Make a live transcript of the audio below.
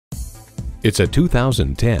It's a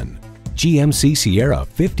 2010 GMC Sierra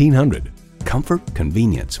 1500. Comfort,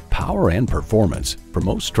 convenience, power, and performance. For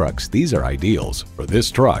most trucks, these are ideals. For this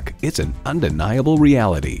truck, it's an undeniable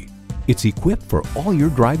reality. It's equipped for all your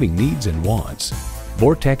driving needs and wants.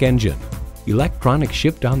 Vortec engine, electronic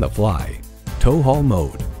shift on the fly, tow haul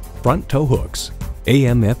mode, front tow hooks,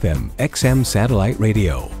 AM/FM XM satellite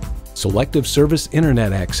radio, selective service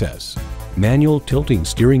internet access, manual tilting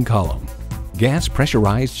steering column, gas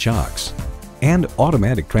pressurized shocks, and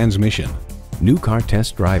automatic transmission. New Car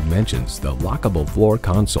Test Drive mentions the lockable floor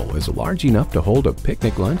console is large enough to hold a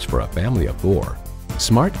picnic lunch for a family of 4.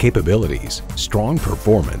 Smart capabilities, strong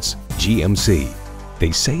performance, GMC.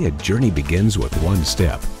 They say a journey begins with one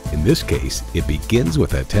step. In this case, it begins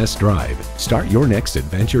with a test drive. Start your next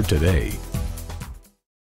adventure today.